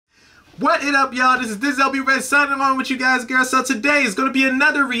What it up, y'all? This is Denzel Red signing along with you guys, girls. So today is going to be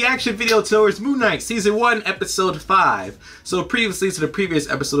another reaction video towards Moon Knight Season 1, Episode 5. So previously to the previous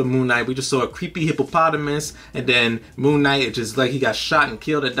episode of Moon Knight, we just saw a creepy hippopotamus, and then Moon Knight, it just like he got shot and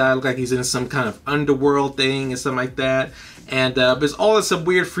killed and died. Looked like he's in some kind of underworld thing and something like that. And there's all of some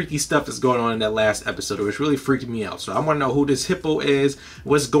weird freaky stuff that's going on in that last episode, which really freaked me out. So I want to know who this hippo is,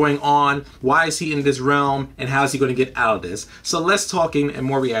 what's going on, why is he in this realm, and how is he going to get out of this. So less talking and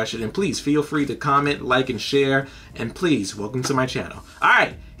more reaction, and please feel free to comment, like, and share, and please welcome to my channel.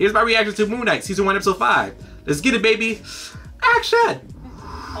 Alright, here's my reaction to Moon Knight Season 1 Episode 5. Let's get it, baby. Action!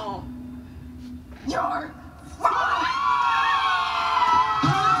 Oh, you're fine!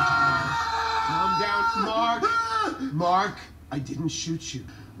 Calm down, Mark. Mark, I didn't shoot you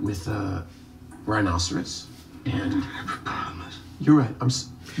with a rhinoceros, and you're right.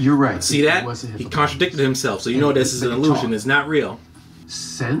 You're right. See that? He contradicted himself, so you know this is an illusion. It's not real.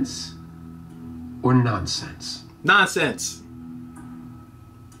 Sense or nonsense? Nonsense.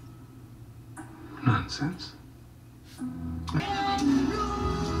 Nonsense.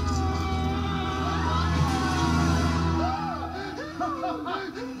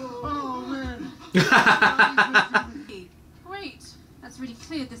 Oh man. Great. That's really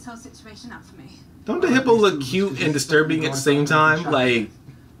cleared this whole situation up for me. Don't the hippo look cute and disturbing at the same time? Like,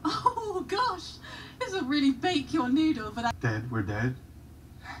 oh gosh, this will really bake your noodle, but Dead, we're dead.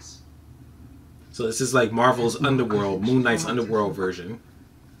 Yes. so this is like Marvel's Underworld, Moon Knight's Underworld version.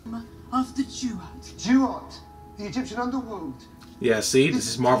 of the Duat. Duat, the Egyptian underworld. Yeah, see? This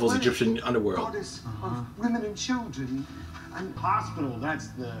is Marvel's Egyptian Underworld. Goddess of women and children. And Hospital, that's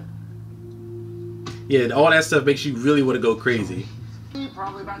the... Yeah, all that stuff makes you really want to go crazy.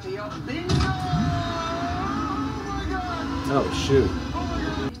 probably about to yell, bingo! Oh my God! Oh, shoot.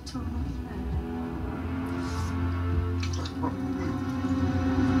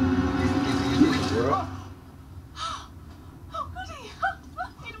 Oh, goody!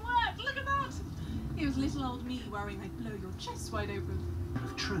 It worked! Look at that! It was little old me worrying I'd blow your chest wide open.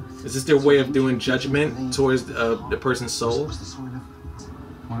 Of truth. Is this their way of doing judgment towards the person's soul? What's the soil of...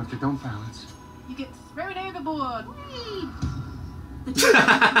 What if they don't balance? You get thrown overboard! Whee!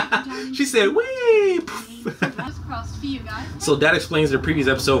 She said, "Wee!" Crossed for you guys. So that explains the previous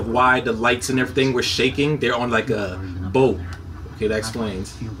episode of why the lights and everything were shaking. They're on like a boat. Okay, that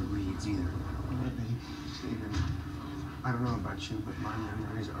explains. Feel the reeds either. Stephen, I don't know about you, but my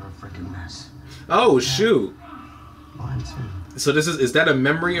memories are a freaking mess. Oh shoot! Mine too. So this is that a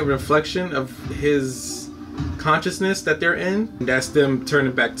memory, a reflection of his consciousness that they're in? That's them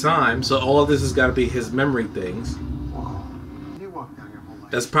turning back time. So all of this has got to be his memory things. Whoa. You walk down your whole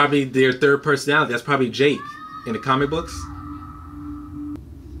life. That's probably their third personality. That's probably Jake in the comic books.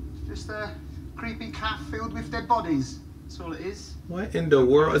 Just a creepy cat filled with dead bodies. That's all it is. What in the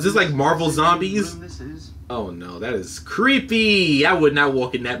world? Is this like Marvel Zombies? This is. Oh no, that is creepy. I would not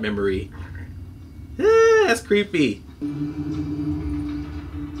walk in that memory. That's creepy.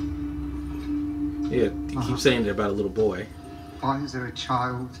 Yeah, he keeps saying it about a little boy. Why is there a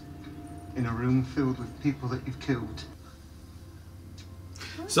child in a room filled with people that you've killed?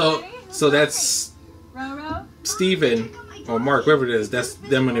 So that's Steven or Mark, whoever it is. That's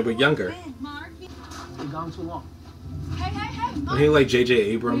them when they were younger. Mark. You've gone too long. Hey, And he like J.J.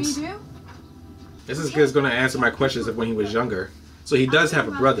 Abrams. What do you do? This is kid's gonna answer my questions of when he was younger. So he does have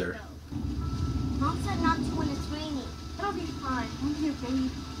a brother. Mom said not to when it's raining. It'll be fine. I'm here, baby.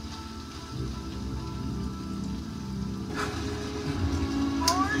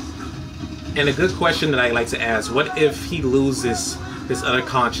 And a good question that I like to ask: what if he loses his other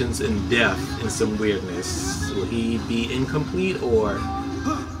conscience in death in some weirdness? Will he be incomplete or?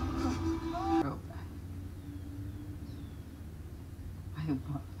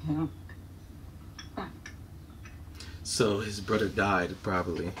 So his brother died,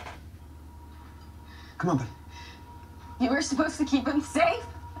 probably. Come on, buddy. You were supposed to keep him safe?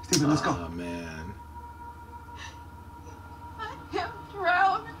 Stephen, let's go. Oh man. He'll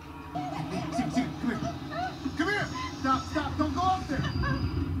drown. Stephen, come here. Come here. Stop, don't go up there.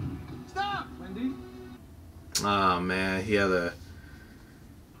 Stop, Wendy. Oh man, he had a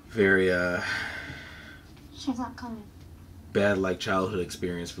very She's not coming. bad like childhood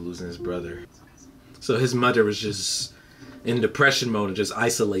experience for losing his brother. So his mother was just in depression mode and just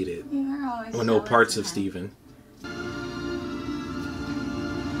isolated. You were always Or no jealous parts of of her. Steven.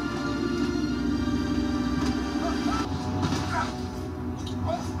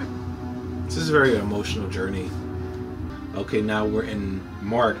 This is a very emotional journey. Okay, now we're in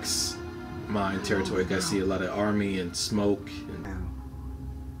Mark's mind territory. I see a lot of army and smoke. And...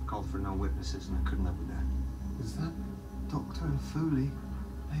 Called for no witnesses and I couldn't live with that. Is that Doctor and Foley,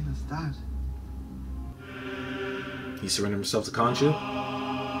 they were Dad. He surrendered himself to Khonshu.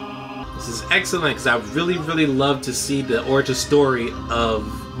 This is excellent because I really love to see the origin story of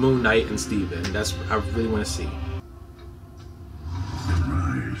Moon Knight and Steven. That's what I really want to see.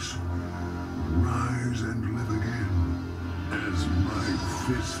 Rise. Rise and live again. As my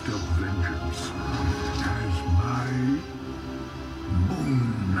fist of vengeance. As my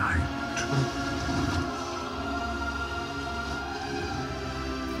Moon Knight.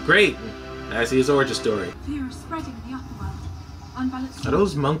 Great! I see his origin story. Fear is spreading in the upper world. Unbalanced. Are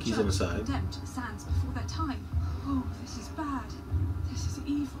those monkeys on the side? Condemned to the sands before their time. Oh, this is bad. This is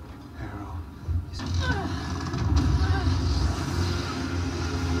evil. Arrow.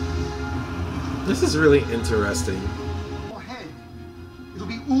 This is really interesting. Your head. It'll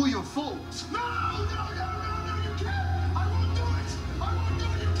be all your fault. No, you can't. I won't do it. I won't do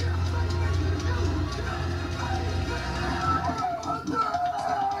it. You can't.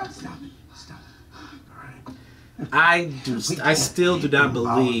 Stop it. Stop it. All right. I still do not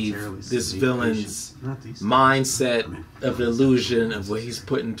believe this villain's mindset of the illusion of what he's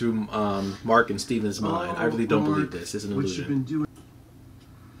putting through Mark and Steven's mind. I really don't believe this. It's an What you've been illusion. doing.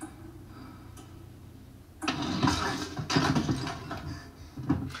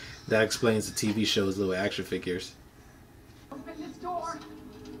 That explains the TV show's little action figures. Open this door.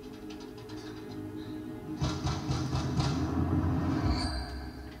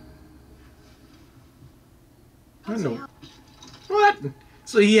 I don't know. What?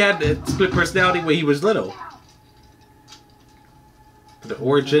 So he had a split personality when he was little. The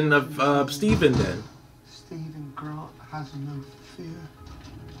origin of Steven then. Stephen Grant has no fear.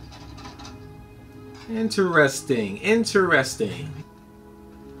 Interesting. Interesting.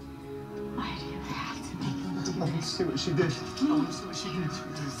 Why do you have to make him do I want to this? see what she did. I want to see what she did.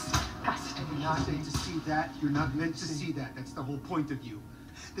 You're not meant to see that. You're not meant to see that. That's the whole point of you.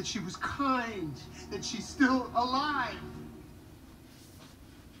 That she was kind. That she's still alive.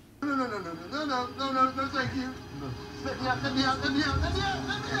 No, thank you. Let me out, let me out, let me out, let me out,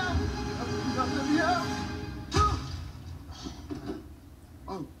 let me out. Let me out.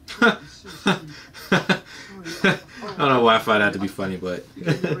 Oh. I don't know why I find that to be funny, but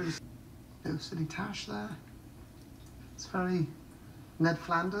Little silly tash there. It's very Ned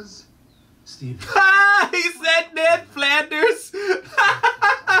Flanders. Steve. he said Ned Flanders.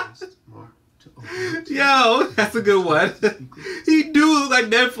 Mark to open. Yo, that's a good one. He do look like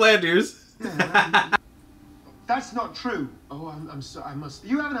Ned Flanders. That's not true. Oh, I'm sorry. I must.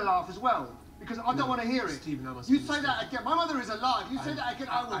 You having a laugh as well? Because I don't want to hear it. Stephen, I must. You say that again. My mother is alive. You say that again.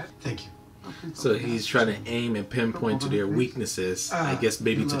 I will. Thank you. So he's trying to aim and pinpoint to their weaknesses. I guess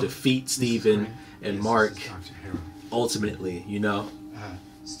maybe to defeat Steven and Mark ultimately, you know?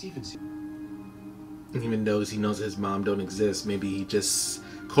 Stephen. Even though he knows his mom don't exist, maybe he just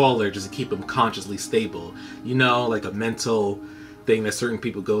call her just to keep him consciously stable. You know, like a mental thing that certain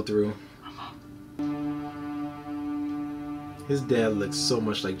people go through. His dad looks so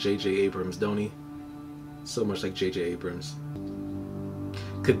much like J.J. Abrams, don't he? So much like J.J. Abrams.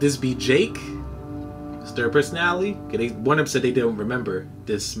 Could this be Jake? His third personality? One of them said they didn't remember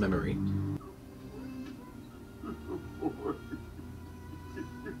this memory.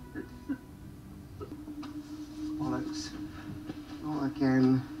 Bollocks. Not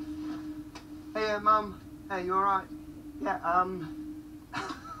again. Hey, Mum. Hey, you alright? Yeah,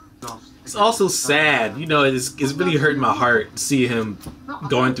 It's also sad, you know, it's really hurting my heart to see him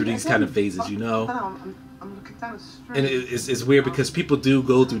going through these kind of phases, you know? I'm looking down the street. And it's weird because people do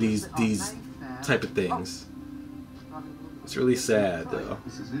go through these type of things. It's really sad, though.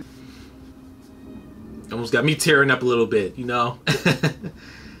 Almost got me tearing up a little bit, you know?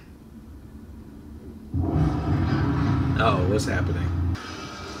 Oh, what's happening?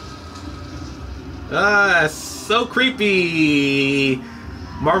 Ah, so creepy!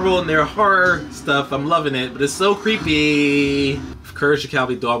 Marvel and their horror stuff, I'm loving it, but it's so creepy. If Courage the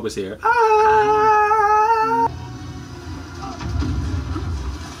Cowardly Dog was here. Ah!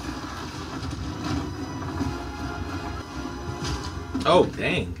 Oh,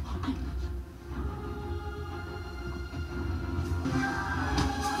 dang.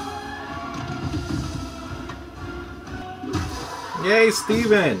 Yay,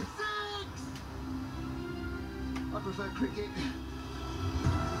 Steven! I prefer cricket.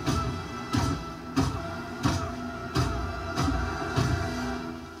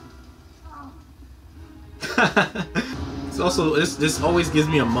 It's also this always gives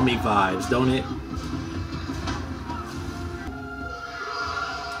me a Mummy vibes, don't it?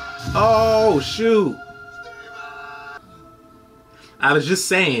 Oh shoot! I was just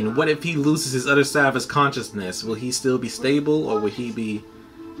saying, what if he loses his other side of his consciousness? Will he still be stable, or will he be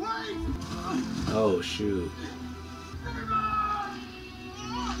Oh shoot.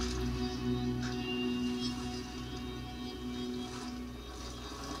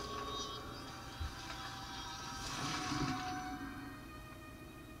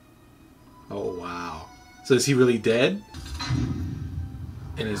 Oh wow. So is he really dead?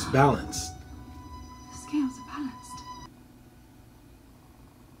 And is balanced. The scales are balanced.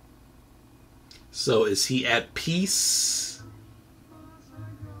 So is he at peace?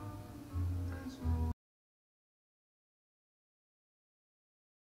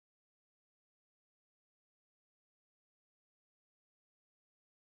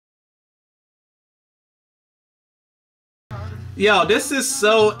 Yo, this is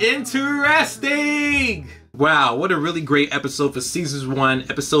so interesting! Wow, what a really great episode for Season 1,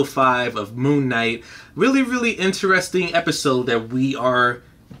 Episode 5 of Moon Knight. Really, really interesting episode that we are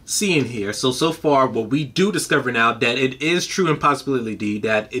seeing here. So far, what we do discover now that it is true in possibility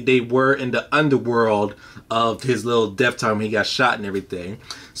that they were in the underworld of his little death time when he got shot and everything.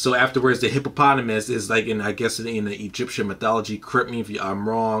 So afterwards, the hippopotamus is like in, I guess, in the Egyptian mythology. Correct me if I'm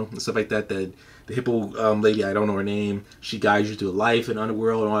wrong and stuff like that. That the hippo lady, I don't know her name, she guides you through life in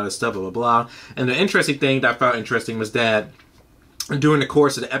underworld and all that stuff, blah blah blah. And the interesting thing that I found interesting was that during the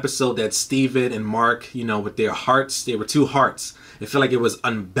course of the episode that Steven and Mark, you know, with their hearts, they were two hearts. It felt like it was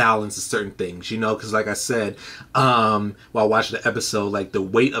unbalanced in certain things, you know, because like I said, while watching the episode, like the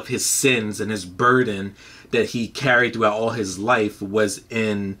weight of his sins and his burden that he carried throughout all his life was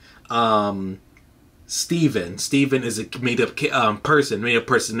in Steven. Steven is a made-up person, made-up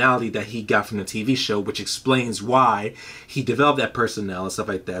personality that he got from the TV show, which explains why he developed that personnel and stuff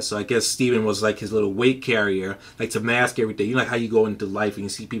like that. So I guess Steven was like his little weight carrier, like to mask everything. You know, like how you go into life and you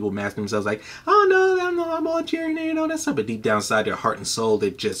see people masking themselves like, oh no, I'm all cheering and all that stuff. But deep down inside their heart and soul,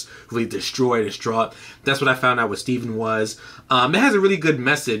 they just really destroyed, distraught. That's what I found out what Steven was. It has a really good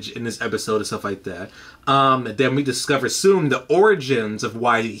message in this episode and stuff like that. Then we discover soon the origins of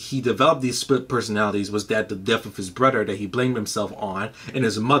why he developed these split personalities was that the death of his brother that he blamed himself on, and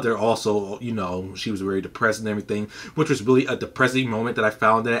his mother also, you know, she was very depressed and everything, which was really a depressing moment that I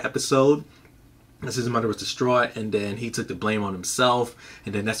found in that episode. As his mother was distraught, and then he took the blame on himself,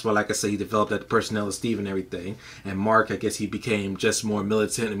 and then that's why, like I said, he developed that personnel of Steve and everything. And Mark, I guess he became just more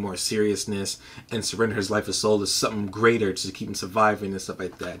militant and more seriousness and surrendered his life and soul to something greater to keep him surviving and stuff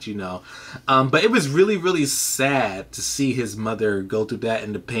like that, you know. But it was really, really sad to see his mother go through that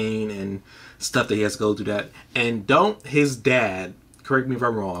and the pain and stuff that he has to go through that. And don't his dad, correct me if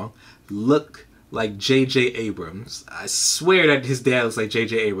I'm wrong, look like J.J. Abrams. I swear that his dad looks like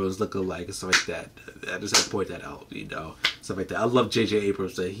J.J. Abrams look alike and stuff like that. I just have to point that out, you know, stuff like that. I love J.J.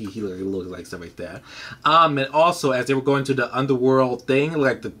 Abrams that he looks like stuff like that. And also as they were going to the underworld thing,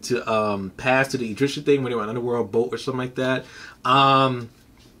 like to pass to the Egyptian thing when they were on an underworld boat or something like that, while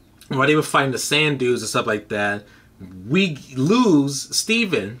they were fighting the sand dudes and stuff like that, we lose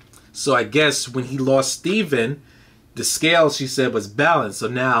Steven. So I guess when he lost Steven, the scale, she said, was balanced. So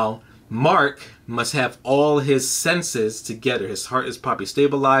now Mark must have all his senses together. His heart is probably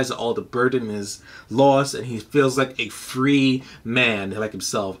stabilized, all the burden is lost, and he feels like a free man, like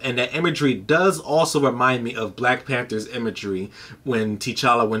himself. And that imagery does also remind me of Black Panther's imagery when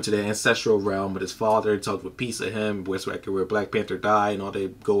T'Challa went to the ancestral realm with his father, talked with peace of him, where Black Panther died and all they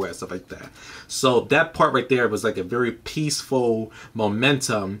go at, stuff like that. So that part right there was like a very peaceful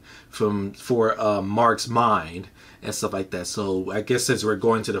momentum for Mark's mind and stuff like that. So I guess since we're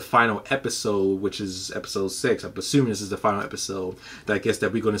going to the final episode, which is episode 6, I'm assuming this is the final episode, that I guess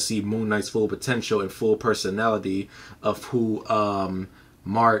that we're going to see Moon Knight's full potential and full personality of who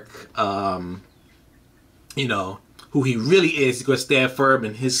Mark, you know, who he really is. He's going to stand firm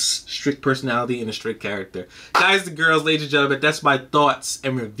in his strict personality and a strict character. Guys and girls, ladies and gentlemen, that's my thoughts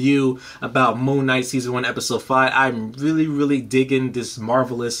and review about Moon Knight Season 1, Episode 5. I'm really, really digging this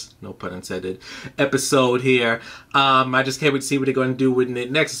marvelous, no pun intended, episode here. I just can't wait to see what they're going to do with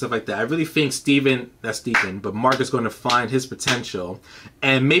it next and stuff like that. I really think but Mark is going to find his potential.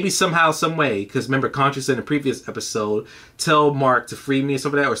 And maybe somehow, some way, because remember, Conscious in the previous episode, tell Mark to free me or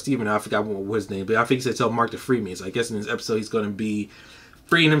something like that, or Steven, I forgot what his name, but I think he said tell Mark to free me. So I guess in this episode he's going to be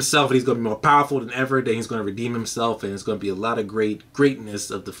freeing himself, and he's going to be more powerful than ever. Then he's going to redeem himself, and it's going to be a lot of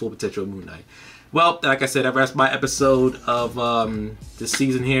greatness of the full potential of Moon Knight. Well, like I said, that's my episode of this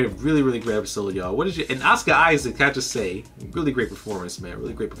season here. Really, really great episode, y'all. What is your... And Oscar Isaac, can I just say, really great performance, man.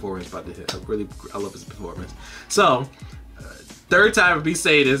 Really great performance by the hit. I love his performance. So, Third time of me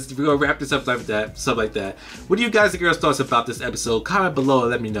saying this. We're gonna wrap this up like that. Something like that. What do you guys and girls thoughts about this episode? Comment below and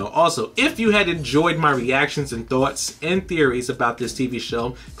let me know. Also, if you had enjoyed my reactions and thoughts and theories about this TV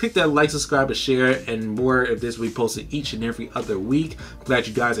show, click that like, subscribe, and share, and more of this we posted each and every other week. I'm glad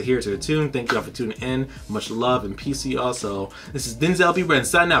you guys are here to the tune. Thank you all for tuning in. Much love and peace to you also. This is Denzel B. Ren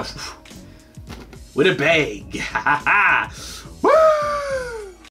signing out with a bang. Ha ha ha.